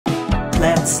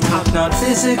Let's talk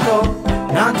non-physical,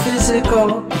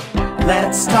 non-physical.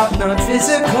 Let's talk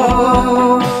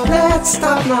non-physical. Let's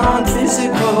talk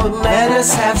non-physical. Let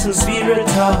us have some spirit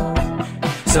talk.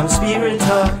 Some spirit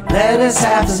talk. Let us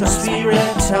have some spirit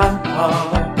talk.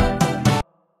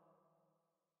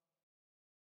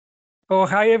 Oh,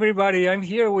 hi everybody. I'm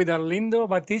here with Arlindo,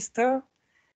 Batista,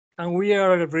 and we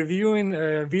are reviewing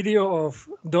a video of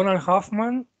Donald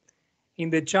Hoffman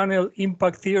in the channel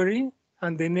Impact Theory.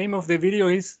 And the name of the video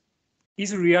is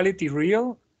Reality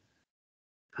Real?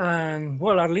 And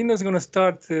well, Arlindo is going to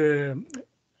start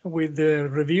with the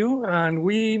review. And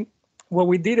what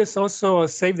we did is also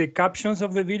save the captions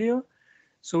of the video.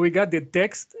 So we got the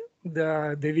text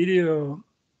that the video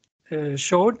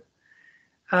showed.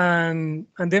 And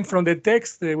then from the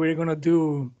text, we're going to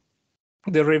do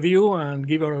the review and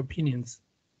give our opinions.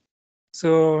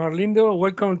 So Arlindo,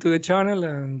 welcome to the channel.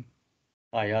 And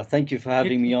hi, thank you for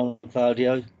having me on,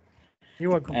 Claudio.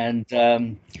 You're welcome.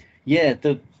 And yeah,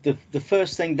 the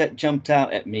first thing that jumped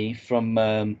out at me from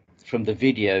the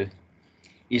video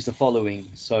is the following.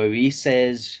 So he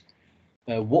says,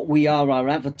 what we are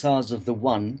avatars of the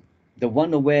one. The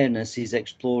one awareness is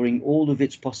exploring all of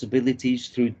its possibilities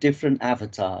through different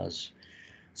avatars.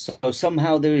 So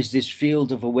somehow there is this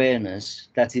field of awareness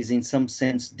that is in some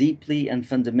sense deeply and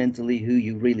fundamentally who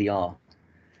you really are.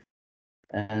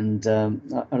 And I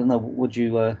don't know, would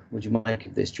you make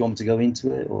of this? Do you want me to go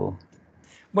into it, or?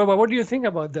 Well, what do you think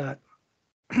about that?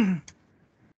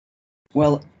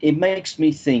 Well, it makes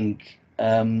me think.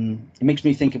 It makes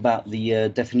me think about the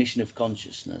definition of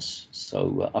consciousness.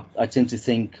 So I tend to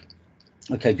think,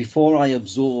 okay, before I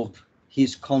absorb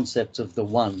his concept of the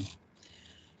one,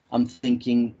 I'm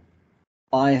thinking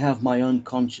I have my own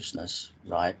consciousness,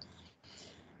 right?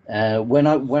 When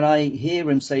I hear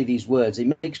him say these words,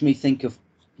 it makes me think of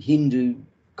Hindu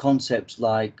concepts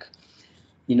like,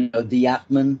 the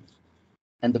Atman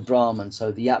and the Brahman.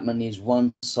 So the Atman is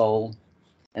one soul,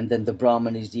 and then the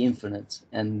Brahman is the infinite,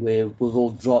 and we're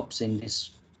all drops in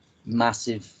this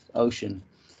massive ocean.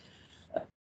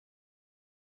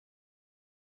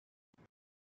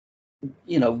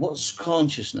 What's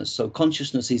consciousness? So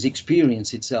consciousness is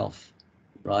experience itself,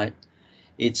 right?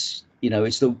 It's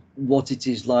what it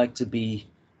is like to be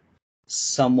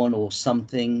someone or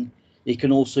something. It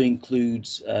can also include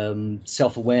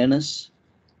self-awareness.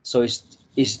 So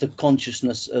it's the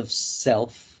consciousness of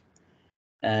self.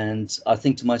 And I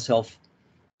think to myself,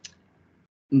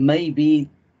 maybe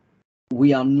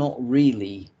we are not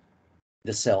really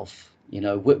the self.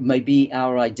 Maybe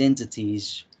our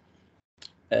identities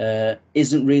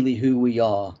isn't really who we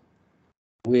are.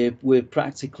 We're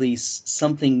practically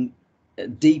something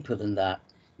deeper than that.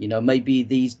 Maybe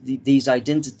these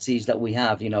identities that we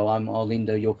have, I'm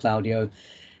Arlindo, you're Claudio,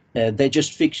 they're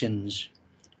just fictions.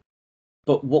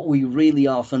 But what we really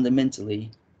are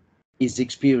fundamentally is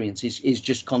experience, is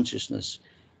just consciousness.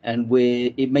 And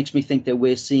it makes me think that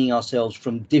we're seeing ourselves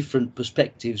from different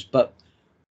perspectives, but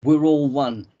we're all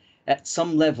one. At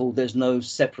some level, there's no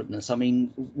separateness. I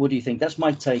mean, what do you think? That's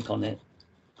my take on it,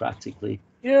 practically.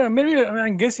 Yeah, maybe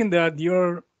I'm guessing that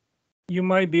you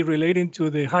might be relating to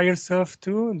the higher self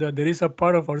too, that there is a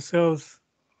part of ourselves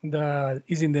that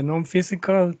is in the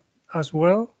non-physical as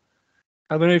well.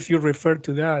 I don't know if you refer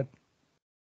to that.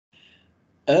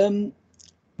 Do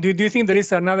you think there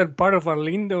is another part of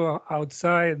Arlindo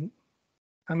outside?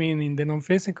 I mean, in the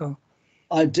non-physical?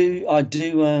 I do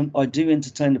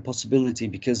entertain the possibility,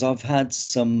 because I've had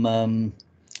some,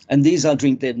 and these are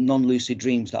non-lucid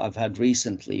dreams that I've had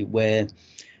recently, where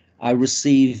I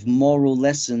receive moral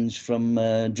lessons from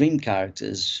dream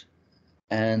characters,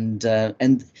 and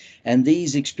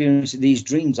these experiences, these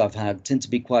dreams I've had tend to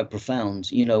be quite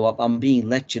profound. I'm being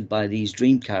lectured by these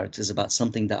dream characters about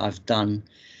something that I've done,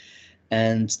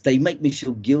 and they make me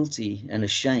feel guilty and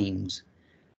ashamed,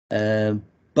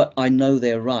 but I know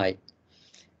they're right.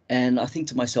 And I think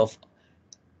to myself,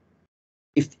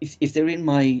 if they're in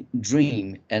my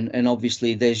dream, and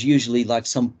obviously there's usually like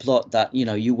some plot that,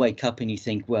 you wake up and you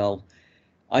think, well,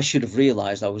 I should have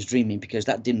realized I was dreaming because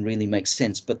that didn't really make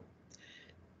sense. But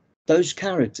those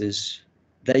characters,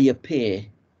 they appear,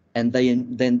 and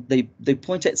they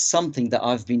point at something that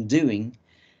I've been doing,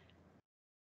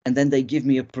 and then they give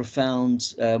me a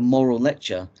profound moral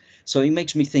lecture. So it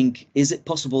makes me think, is it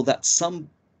possible that some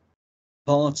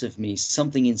part of me,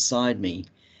 something inside me,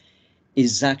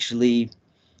 is actually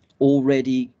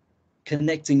already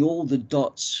connecting all the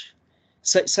dots?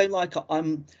 Say like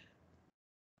I'm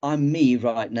me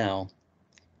right now,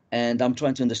 and I'm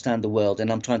trying to understand the world,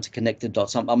 and I'm trying to connect the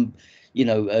dots. I'm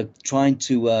trying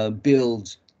to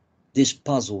build this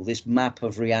puzzle, this map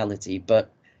of reality.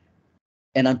 But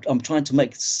and I'm trying to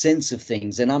make sense of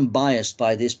things, and I'm biased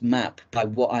by this map, by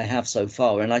what I have so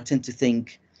far, and I tend to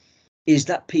think, is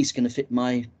that piece going to fit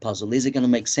my puzzle? Is it going to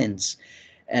make sense?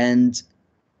 And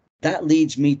that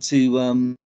leads me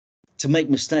to make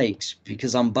mistakes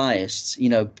because I'm biased,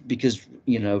 because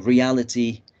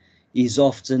reality is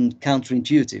often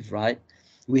counterintuitive, right?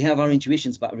 We have our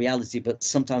intuitions about reality, but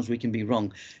sometimes we can be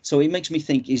wrong. So it makes me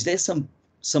think, is there some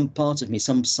part of me,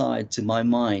 some side to my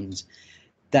mind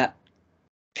that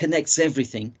connects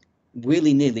everything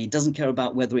willy-nilly, doesn't care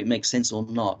about whether it makes sense or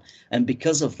not, and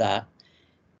because of that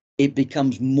it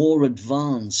becomes more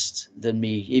advanced than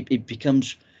me. It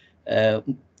becomes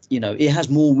it has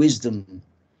more wisdom,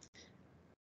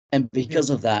 and because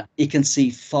of that it can see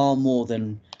far more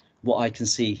than what I can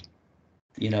see.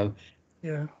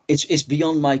 Yeah. It's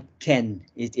beyond my ken.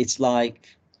 It's like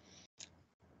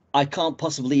I can't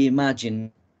possibly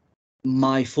imagine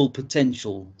my full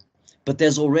potential, but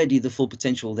there's already the full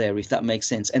potential there, if that makes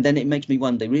sense. And then it makes me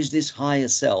wonder, is this higher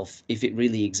self, if it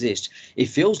really exists? It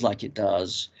feels like it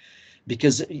does,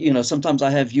 because sometimes I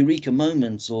have eureka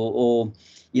moments, or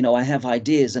I have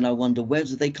ideas and I wonder, where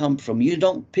do they come from? You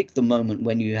don't pick the moment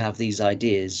when you have these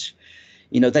ideas.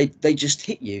 They just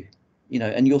hit you,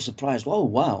 and you're surprised. Oh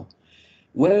wow,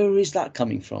 where is that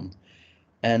coming from?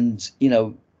 And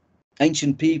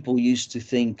ancient people used to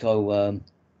think,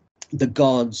 the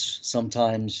gods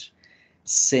sometimes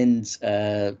send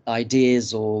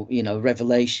ideas or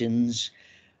revelations.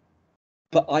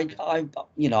 But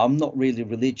I'm not really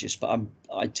religious, but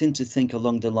I tend to think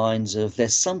along the lines of,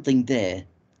 there's something there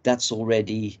that's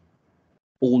already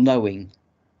all-knowing,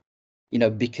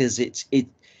 because it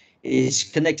is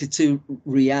connected to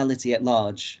reality at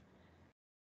large.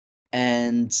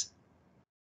 And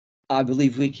I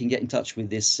believe we can get in touch with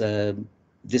this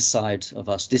side of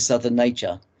us, this other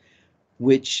nature,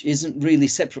 which isn't really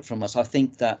separate from us. I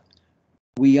think that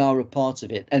we are a part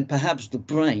of it. And perhaps the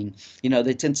brain,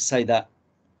 they tend to say that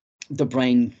the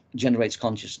brain generates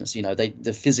consciousness. The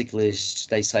physicalists,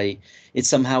 they say it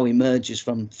somehow emerges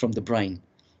from the brain.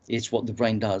 It's what the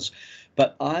brain does.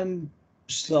 But I'm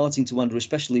starting to wonder,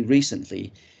 especially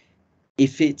recently,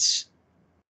 if it's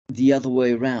the other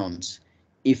way around.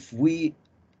 If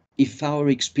our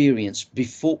experience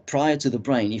prior to the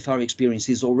brain, if our experience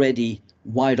is already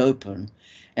wide open,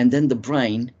 and then the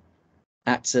brain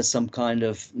acts as some kind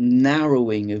of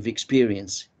narrowing of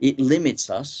experience, it limits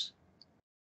us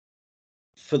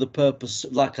for the purpose,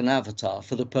 like an avatar,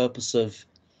 for the purpose of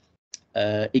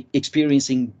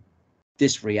experiencing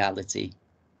this reality,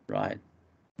 right?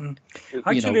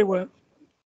 Actually,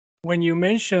 when you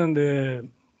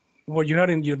mentioned what you had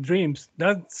in your dreams,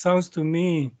 that sounds to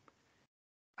me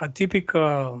a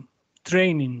typical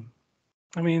training.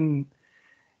 I mean,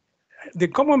 the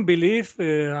common belief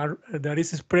that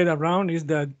is spread around is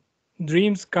that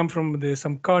dreams come from the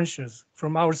subconscious,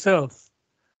 from ourselves.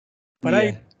 But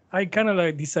Yeah. I kind of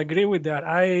like disagree with that.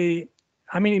 I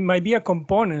mean, it might be a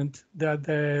component that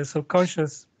the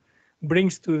subconscious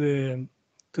brings to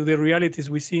the realities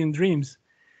we see in dreams,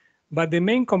 but the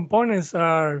main components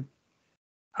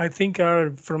I think,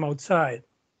 are from outside.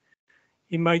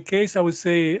 In my case, I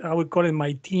would call it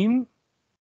my team.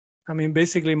 I mean,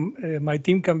 basically, my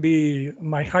team can be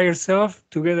my higher self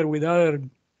together with other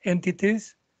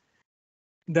entities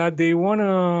that they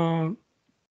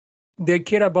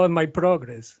care about my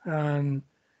progress. And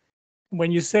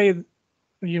when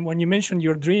when you mention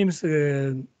your dreams,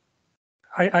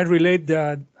 I relate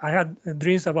that I had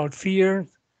dreams about fear,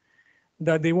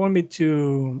 that they want me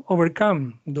to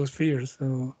overcome those fears.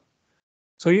 So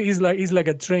it's like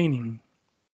a training.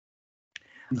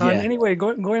 Yeah. And anyway,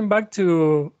 going back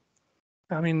to,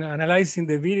 analyzing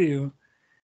the video,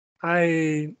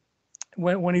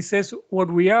 when it says what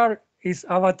we are is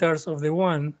avatars of the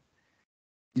one,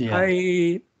 Yeah.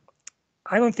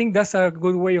 I don't think that's a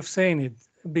good way of saying it,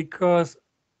 because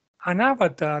an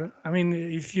avatar, I mean,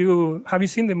 have you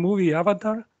seen the movie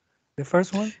Avatar, the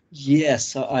first one?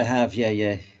 Yes, I have.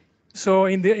 Yeah. So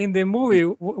in the movie,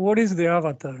 what is the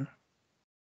avatar?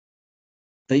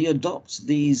 They adopt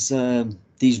these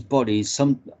bodies.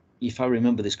 If I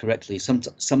remember this correctly,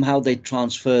 somehow they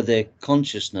transfer their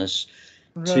consciousness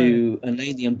Right. to an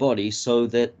alien body so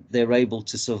that they're able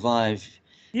to survive.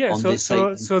 Yeah. On this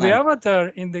So the planet. avatar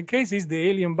in the case is the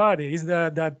alien body, is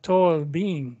that tall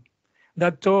being,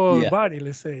 that tall body.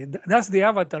 Let's say that's the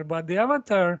avatar, but the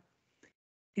avatar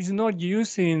is not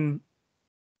using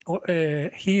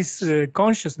his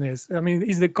consciousness. I mean,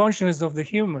 it's the consciousness of the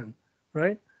human,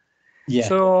 right? Yeah.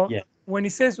 So when he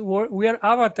says we are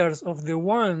avatars of the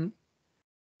one,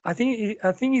 I think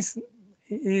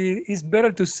it's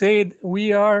better to say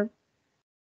we are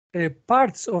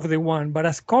parts of the one, but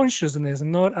as consciousness,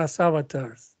 not as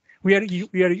avatars. We are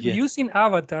Yeah. using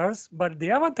avatars, but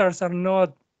the avatars are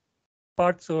not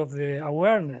parts of the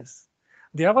awareness.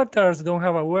 The avatars don't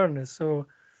have awareness. So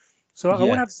I would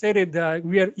Yeah. have said it that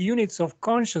we are units of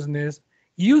consciousness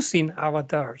using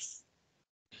avatars.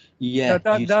 Yeah.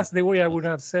 That's the way I would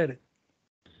have said it.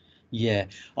 Yeah.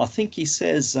 I think he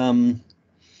says,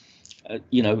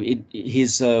 you know,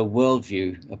 his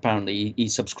worldview, apparently he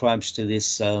subscribes to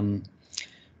this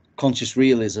conscious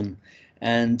realism,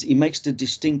 and he makes the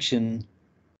distinction,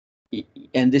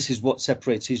 and this is what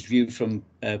separates his view from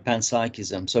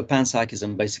panpsychism. So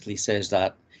panpsychism basically says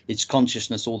that it's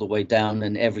consciousness all the way down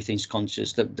and everything's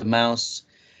conscious. The mouse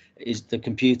is the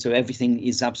computer, everything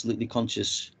is absolutely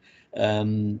conscious.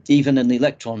 Even an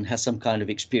electron has some kind of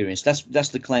experience. That's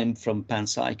the claim from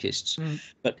panpsychists.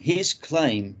 But his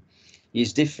claim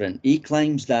is different. He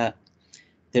claims that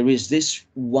there is this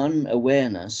one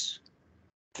awareness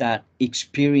that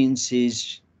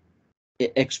experiences,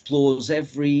 it explores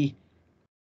every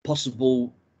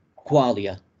possible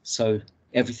qualia. So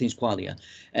everything's qualia.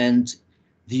 And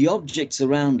the objects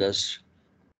around us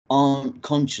aren't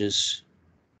conscious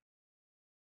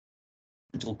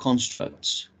mental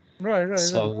constructs. Right.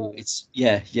 So it's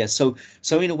yeah. So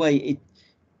in a way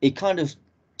it kind of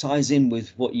ties in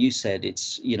with what you said.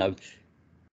 It's, you know,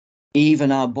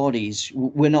 even our bodies,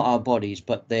 we're not our bodies,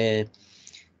 but they're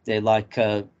like,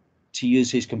 to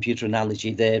use his computer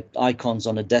analogy, they're icons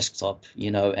on a desktop, you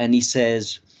know. And he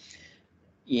says,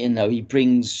 you know, he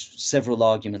brings several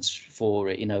arguments for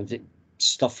it, you know,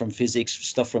 stuff from physics,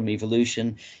 stuff from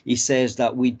evolution. He says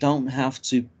that we don't have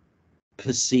to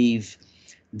perceive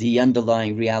the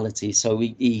underlying reality. So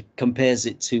he compares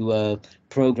it to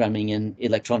programming in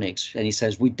electronics, and he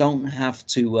says we don't have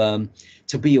to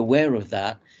be aware of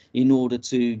that in order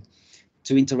to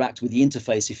interact with the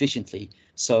interface efficiently.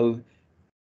 So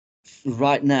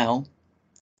right now,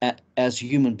 as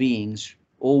human beings,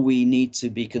 all we need to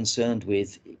be concerned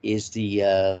with is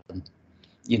the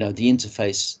you know, the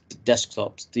interface, the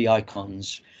desktops, the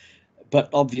icons. But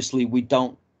obviously we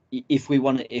don't, if we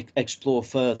want to explore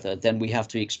further, then we have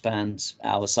to expand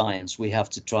our science. We have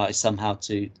to try somehow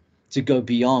to go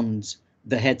beyond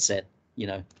the headset, you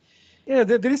know. Yeah,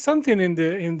 there is something in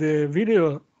the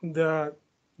video that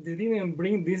they didn't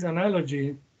bring this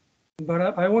analogy, but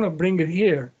I want to bring it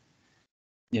here.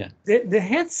 Yeah. The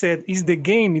headset is the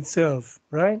game itself,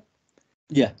 right?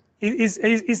 Yeah. It's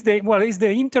the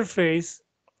interface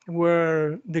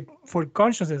where for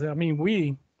consciousness. I mean,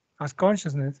 we as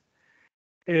consciousness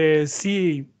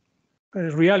see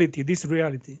reality, this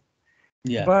reality.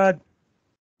 Yeah. But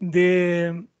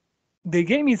the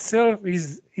game itself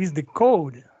is the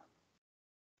code.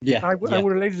 Yeah. I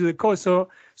would relate to the code. So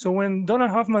when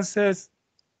Donald Hoffman says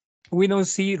we don't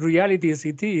see reality as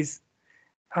it is,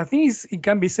 I think it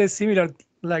can be said similar,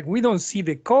 like we don't see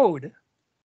the code.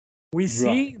 We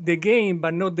see the game,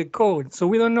 but not the code. So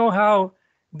we don't know how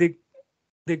the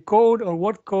code or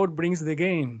what code brings the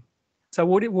game. So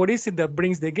what is it that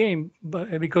brings the game?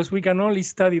 But because we can only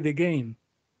study the game.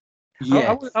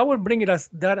 Yeah. I would bring it as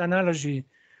that analogy.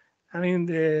 I mean,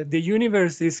 the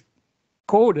universe is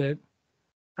coded,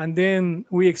 and then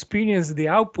we experience the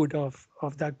output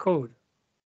of that code.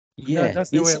 Yeah.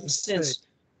 That's the In way I some would say. sense.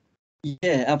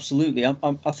 Yeah, absolutely.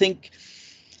 I think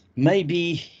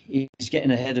maybe he's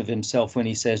getting ahead of himself when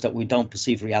he says that we don't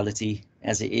perceive reality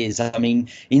as it is. I mean,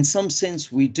 in some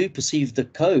sense, we do perceive the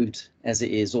code as it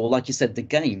is, or like you said, the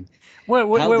game.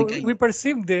 Well, Game, we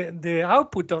perceive the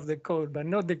output of the code, but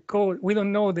not the code. We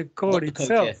don't know the code not the code,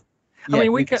 itself. yeah. I Yeah,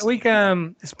 mean, we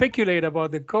can speculate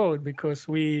about the code because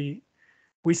we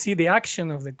see the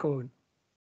action of the code.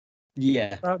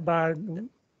 Yeah. But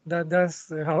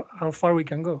that's how far we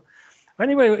can go.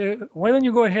 Anyway, why don't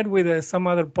you go ahead with some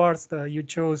other parts that you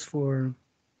chose for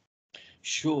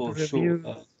Sure. review?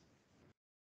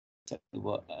 Tell you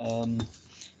what,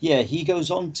 yeah, he goes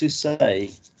on to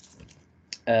say,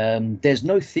 there's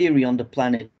no theory on the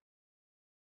planet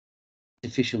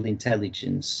artificial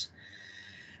intelligence,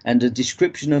 and a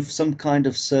description of some kind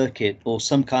of circuit or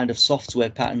some kind of software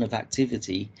pattern of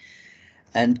activity,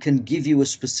 and can give you a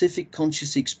specific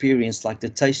conscious experience like the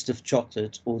taste of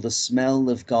chocolate or the smell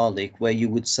of garlic, where you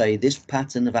would say this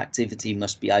pattern of activity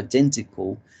must be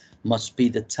identical, must be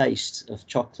the taste of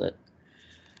chocolate.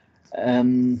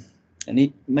 And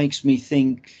it makes me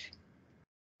think,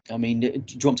 I mean, do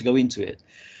you want to go into it?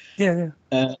 Yeah.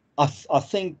 I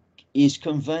think he's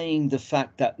conveying the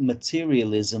fact that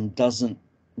materialism doesn't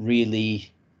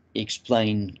really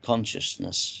explain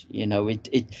consciousness. You know,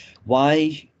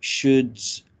 why should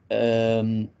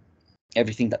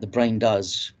everything that the brain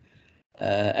does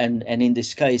and in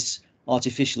this case,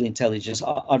 artificial intelligence.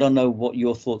 I don't know what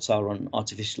your thoughts are on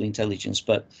artificial intelligence,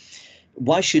 but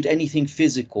why should anything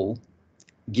physical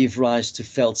give rise to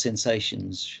felt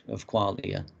sensations of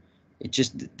qualia? It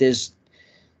just, there's,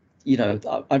 you know,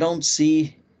 I don't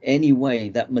see any way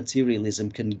that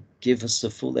materialism can give us a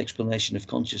full explanation of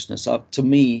consciousness. To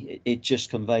me, it just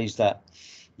conveys that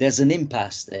there's an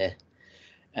impasse there,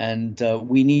 and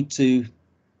we need to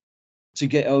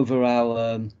get over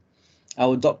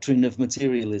our doctrine of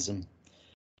materialism.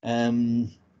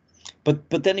 But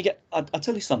then again, I'll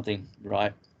tell you something,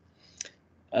 right?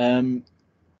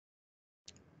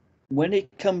 When it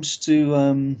comes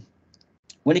to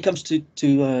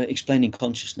explaining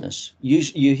consciousness,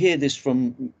 you hear this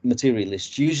from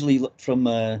materialists, usually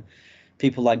from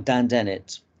people like Dan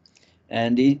Dennett,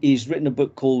 and he's written a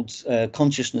book called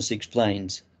Consciousness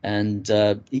Explained, and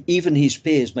even his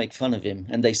peers make fun of him,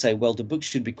 and they say, well, the book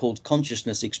should be called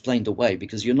Consciousness Explained Away,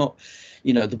 because you're not,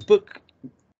 you know, the book,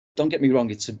 don't get me wrong,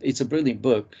 it's a brilliant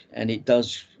book, and it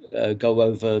does go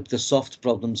over the soft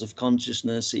problems of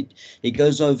consciousness. It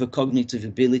goes over cognitive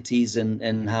abilities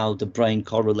and how the brain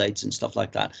correlates and stuff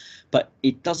like that, but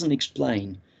it doesn't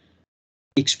explain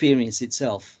experience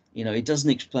itself. You know, it doesn't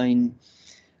explain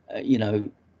you know,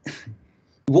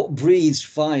 what breathes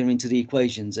fire into the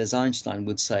equations, as Einstein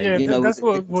would say. Yeah, you know, that's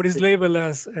what is labeled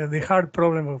as the hard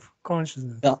problem of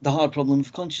consciousness. The hard problem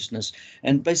of consciousness.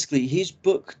 And basically, his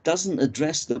book doesn't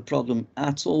address the problem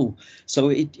at all. So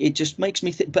it just makes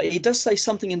me think. But he does say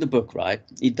something in the book, right?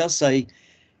 He does say,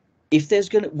 if there's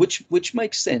going to, which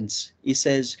makes sense. He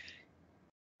says,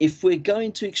 if we're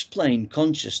going to explain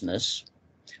consciousness,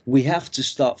 we have to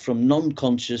start from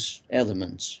non-conscious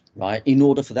elements, right? In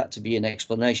order for that to be an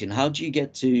explanation. How do you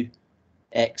get to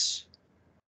X?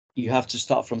 You have to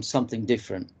start from something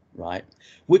different, right?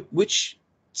 Which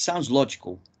sounds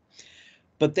logical.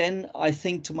 But then I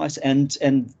think to myself,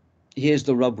 and here's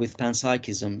the rub with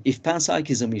panpsychism. If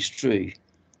panpsychism is true,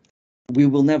 we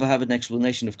will never have an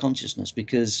explanation of consciousness,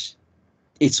 because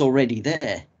it's already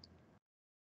there,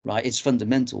 right? It's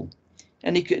fundamental.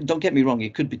 And it could, don't get me wrong,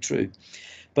 it could be true.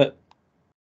 But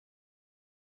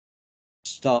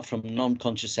start from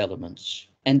non-conscious elements,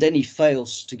 and then he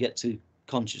fails to get to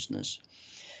consciousness.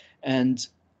 And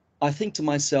I think to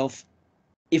myself,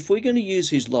 if we're going to use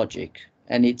his logic,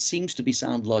 and it seems to be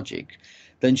sound logic,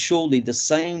 then surely the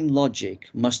same logic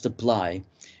must apply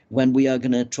when we are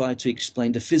going to try to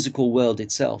explain the physical world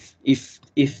itself. If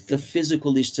the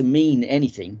physical is to mean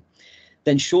anything,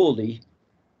 then surely,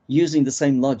 using the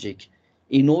same logic,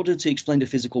 in order to explain the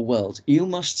physical world, you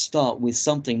must start with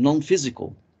something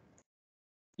non-physical,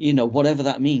 you know, whatever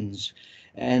that means.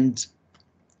 And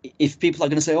if people are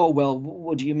going to say, oh, well,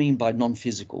 what do you mean by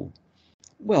non-physical?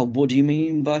 Well, what do you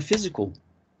mean by physical?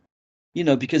 You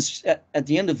know, because at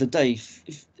the end of the day,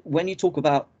 when you talk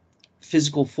about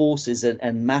physical forces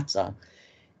and matter,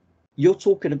 you're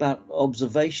talking about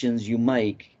observations you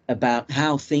make about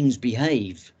how things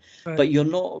behave. Right. But you're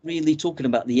not really talking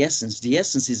about the essence. The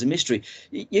essence is a mystery.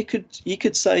 You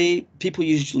could say, people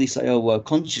usually say, oh, well,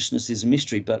 consciousness is a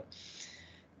mystery. But,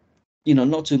 you know,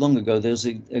 not too long ago, there was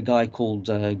a guy called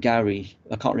Gary,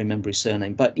 I can't remember his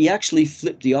surname, but he actually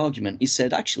flipped the argument. He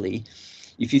said, actually,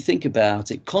 if you think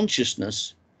about it,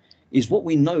 consciousness is what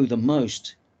we know the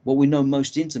most, what we know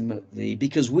most intimately,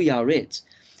 because we are it.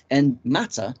 And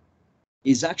matter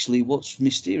is actually what's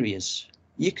mysterious.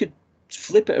 You could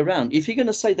flip it around. If you're going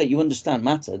to say that you understand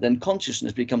matter, then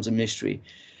consciousness becomes a mystery.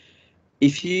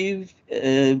 If you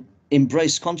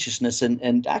embrace consciousness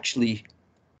and actually,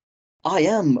 I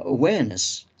am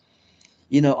awareness.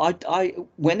 You know, I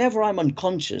whenever I'm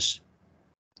unconscious,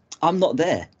 I'm not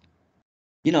there.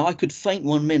 You know, I could faint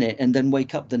 1 minute and then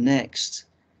wake up the next.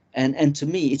 And to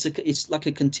me, it's like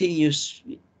a continuous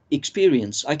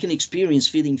experience. I can experience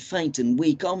feeling faint and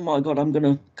weak. Oh my God, I'm going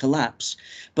to collapse.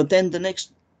 But then the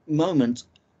next moment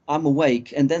I'm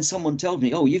awake, and then someone tells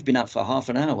me, oh, you've been out for half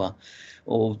an hour.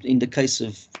 Or in the case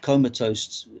of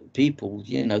comatose people,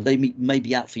 you know, they may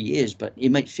be out for years, but it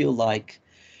may feel like,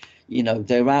 you know,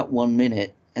 they're out 1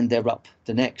 minute and they're up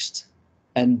the next,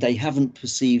 and they haven't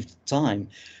perceived time.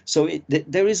 So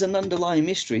there is an underlying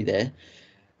mystery there.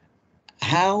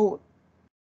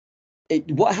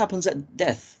 What happens at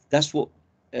death? That's what,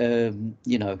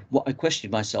 you know, what I question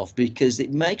myself, because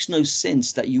it makes no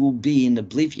sense that you will be in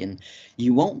oblivion.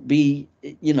 You won't be,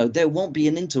 you know, there won't be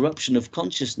an interruption of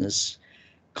consciousness.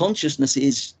 Consciousness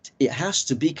it has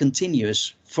to be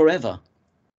continuous forever.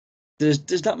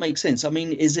 Does that make sense? I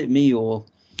mean, is it me or?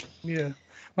 Yeah.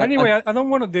 But anyway, I don't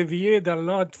want to deviate a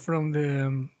lot from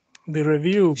the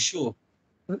review. Sure.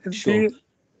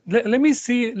 Let me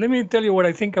tell you what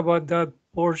I think about that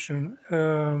portion.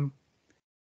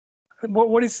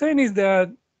 What it's saying is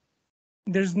that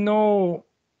there's no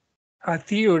a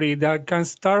theory that can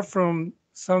start from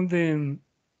something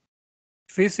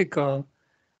physical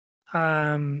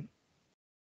or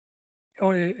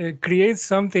create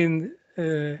something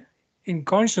in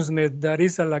consciousness that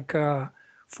is like a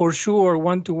for sure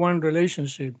one-to-one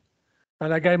relationship.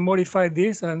 Like I modify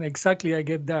this and exactly I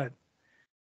get that.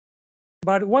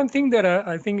 But one thing that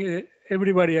I think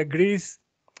everybody agrees,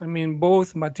 I mean,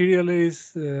 both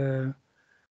materialists and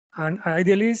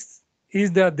idealists,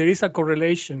 is that there is a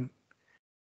correlation.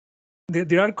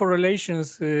 There are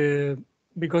correlations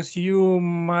because you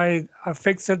might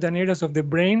affect certain areas of the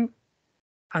brain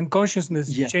and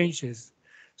consciousness changes.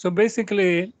 So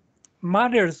basically,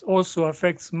 matters also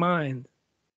affects mind.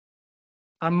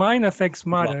 And mind affects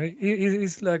matter.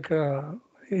 It's like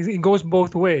it goes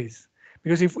both ways.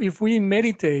 Because if we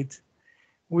meditate,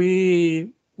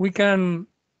 we can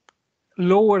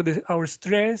lower our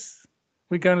stress,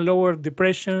 we can lower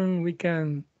depression, we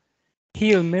can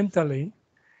heal mentally.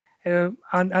 And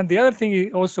the other thing,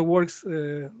 it also works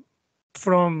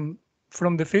from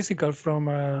the physical,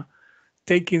 from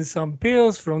taking some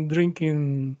pills, from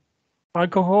drinking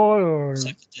alcohol or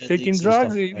taking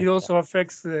drugs. It also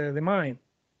affects the mind.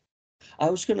 I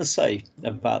was going to say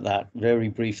about that very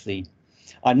briefly.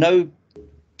 I know,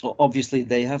 obviously,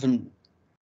 they haven't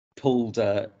pulled,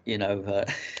 they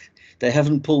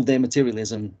haven't pulled their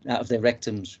materialism out of their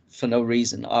rectums for no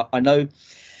reason. I know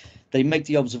they make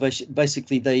the observation.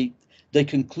 Basically, they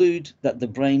conclude that the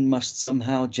brain must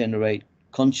somehow generate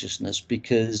consciousness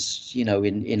because,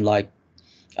 in like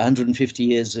 150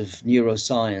 years of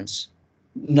neuroscience,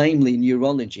 namely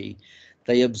neurology,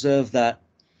 they observe that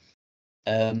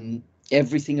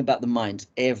everything about the mind,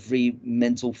 every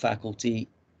mental faculty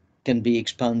can be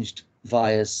expunged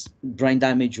via brain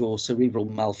damage or cerebral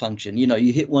malfunction.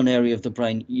 You hit one area of the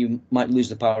brain, you might lose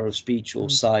the power of speech or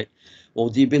sight or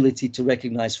the ability to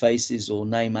recognize faces or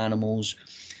name animals.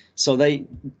 So they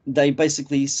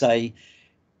basically say,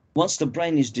 once the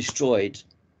brain is destroyed,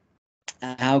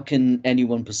 how can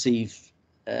anyone perceive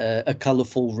a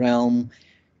colorful realm,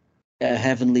 a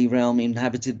heavenly realm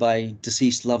inhabited by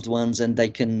deceased loved ones, and they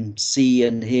can see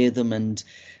and hear them and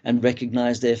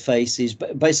recognize their faces?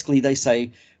 But basically they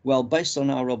say, well, based on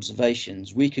our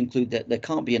observations, we conclude that there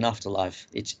can't be an afterlife.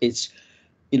 It's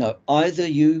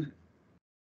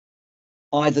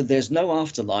either there's no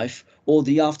afterlife or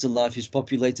the afterlife is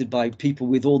populated by people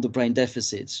with all the brain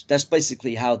deficits. That's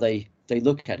basically how they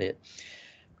look at it.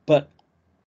 But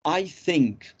I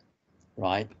think,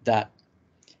 right, that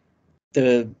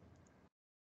the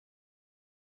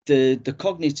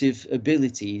cognitive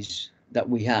abilities that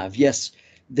we have, yes,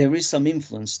 there is some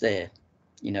influence there,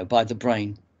 by the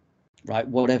brain, right?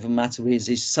 Whatever matter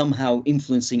is somehow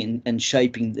influencing and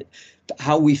shaping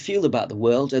how we feel about the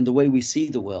world and the way we see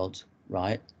the world,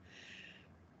 right?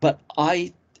 But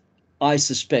I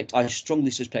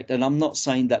strongly suspect, and I'm not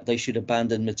saying that they should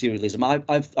abandon materialism.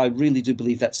 I really do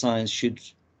believe that science should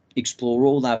explore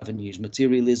all avenues: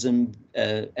 materialism,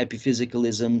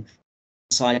 epiphysicalism,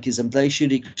 psychism. They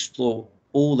should explore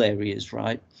all areas,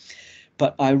 right?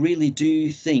 But I really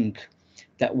do think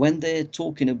that when they're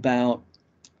talking about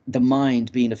the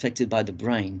mind being affected by the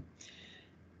brain,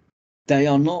 they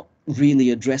are not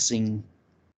really addressing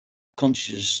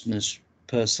consciousness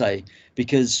per se,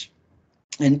 because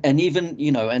and even,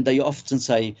 and they often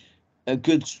say a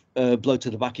good blow to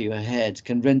the back of your head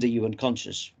can render you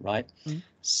unconscious, right?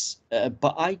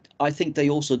 But I think they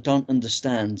also don't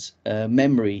understand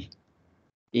memory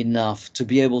enough to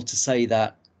be able to say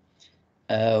that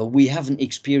we haven't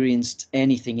experienced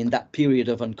anything in that period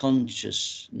of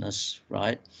unconsciousness,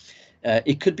 right?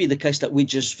 It could be the case that we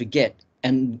just forget,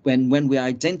 and when we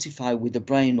identify with the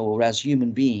brain or as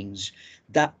human beings,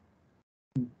 that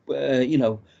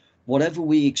whatever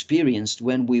we experienced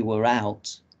when we were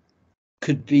out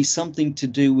could be something to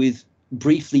do with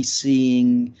briefly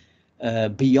seeing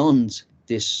beyond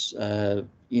this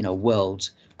world.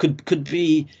 Could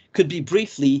be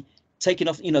briefly taken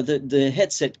off. The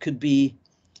headset could be,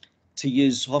 to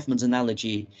use Hoffman's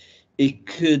analogy, it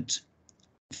could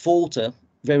falter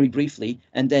very briefly,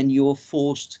 and then you're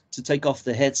forced to take off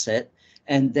the headset,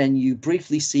 and then you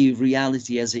briefly see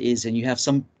reality as it is, and you have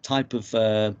some type of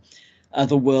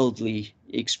otherworldly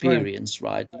experience,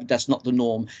 right? That's not the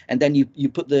norm. And then you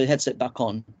put the headset back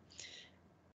on,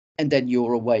 and then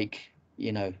you're awake,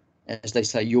 as they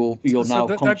say, you're now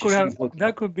conscious.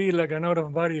 That could be like an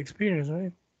out-of-body experience,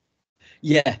 right?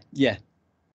 Yeah.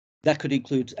 That could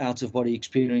include out-of-body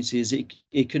experiences.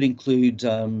 It could include,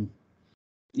 an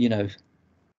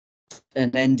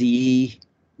NDE,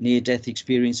 near-death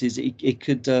experiences. It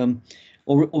could,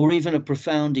 or even a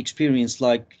profound experience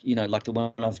like, you know, like the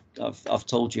one I've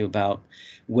told you about,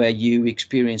 where you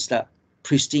experience that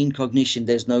pristine cognition.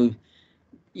 There's no,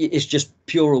 it's just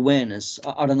pure awareness.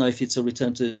 I don't know if it's a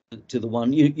return to the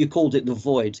one you called it, the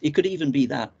void. It could even be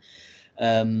that.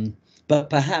 But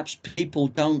perhaps people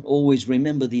don't always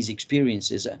remember these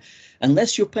experiences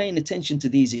unless you're paying attention to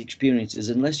these experiences,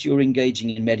 unless you're engaging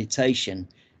in meditation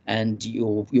and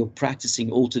you're practicing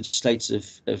altered states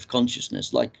of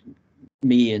consciousness, like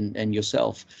me and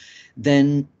yourself.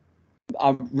 Then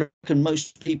I reckon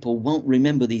most people won't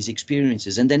remember these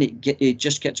experiences, and then it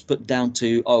just gets put down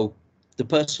to, oh, the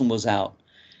person was out.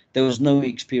 There was no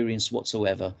experience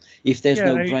whatsoever. If there's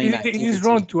no brain activity, it is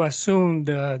wrong to assume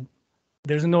that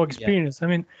there's no experience. Yeah.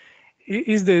 I mean,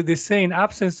 is the saying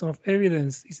absence of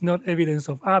evidence is not evidence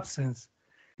of absence.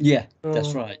 Yeah, so,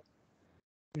 that's right.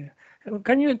 Yeah.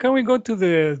 Can we go to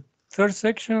the third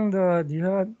section that you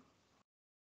had?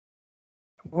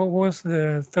 What was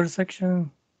the third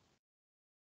section?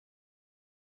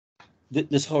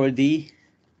 This already.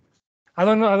 I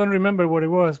don't know. I don't remember what it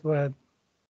was, but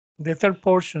the third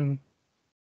portion.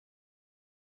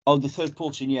 Oh, the third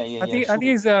portion. Yeah. I think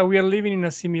it's we are living in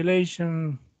a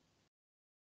simulation.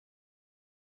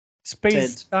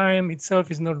 Space-time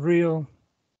itself is not real.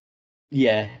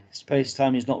 Yeah,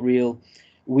 space-time is not real.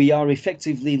 We are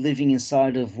effectively living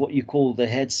inside of what you call the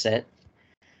headset.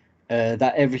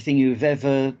 That everything you've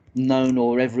ever known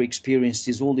or ever experienced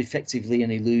is all effectively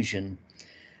an illusion.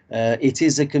 It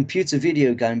is a computer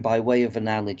video game by way of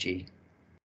analogy.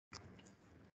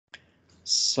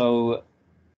 So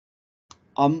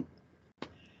I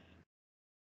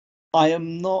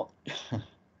am not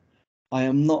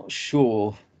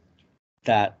sure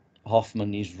that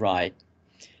Hoffman is right,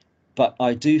 but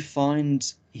I do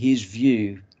find his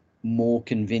view more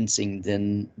convincing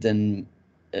than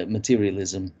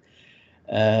materialism.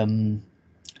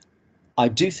 I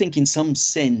do think in some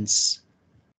sense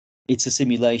it's a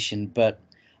simulation, but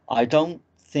I don't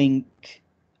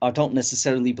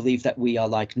necessarily believe that we are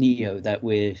like Neo, that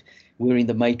we're in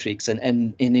the Matrix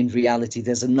and in reality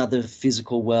there's another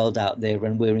physical world out there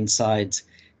and we're inside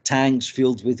tanks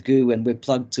filled with goo and we're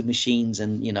plugged to machines,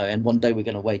 and you know, and one day we're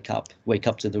going to wake up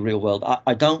to the real world.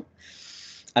 I don't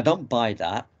buy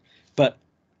that, but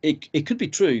it could be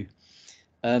true.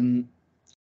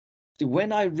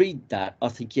 When I read that, I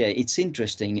think, yeah, it's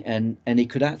interesting, and it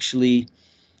could actually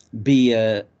be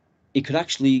it could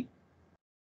actually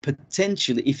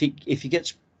potentially, if it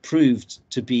gets proved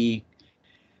to be,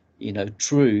 you know,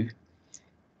 true,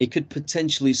 it could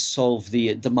potentially solve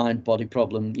the mind-body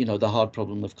problem, you know, the hard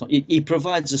problem of it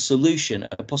provides a solution,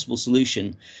 a possible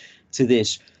solution to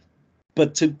this.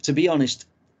 But to be honest,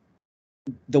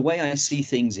 the way I see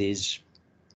things is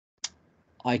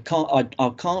I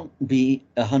can't be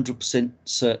 100%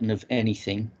 certain of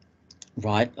anything,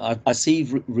 right? I see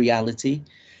reality.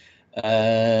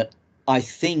 I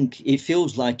think it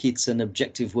feels like it's an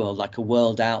objective world, like a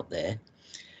world out there,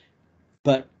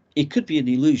 but it could be an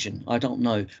illusion. I don't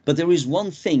know. But there is one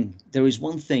thing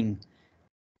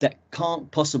that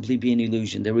can't possibly be an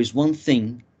illusion. There is one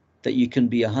thing that you can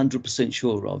be 100%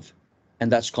 sure of, and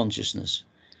that's consciousness.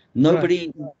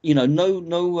 Nobody, right. You know,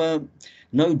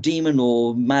 no demon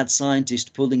or mad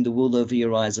scientist pulling the wool over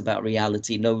your eyes about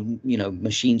reality, no, you know,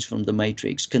 machines from the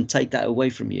Matrix can take that away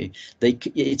from you.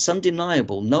 It's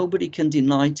undeniable. Nobody can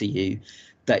deny to you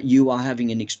that you are having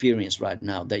an experience right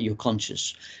now, that you're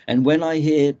conscious. And when I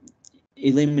hear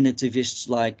eliminativists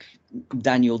like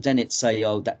Daniel Dennett say,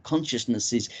 oh, that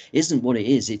consciousness isn't what it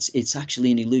is, it's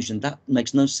actually an illusion, that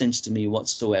makes no sense to me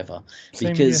whatsoever.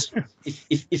 Because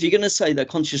if you're going to say that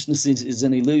consciousness is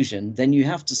an illusion, then you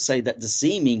have to say that the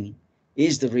seeming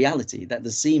is the reality, that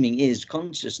the seeming is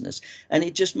consciousness, and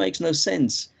it just makes no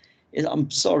sense.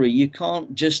 I'm sorry, you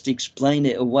can't just explain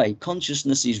it away.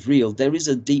 Consciousness is real. There is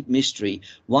a deep mystery.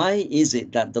 Why is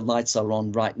it that the lights are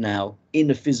on right now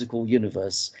in a physical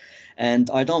universe? And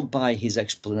I don't buy his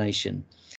explanation.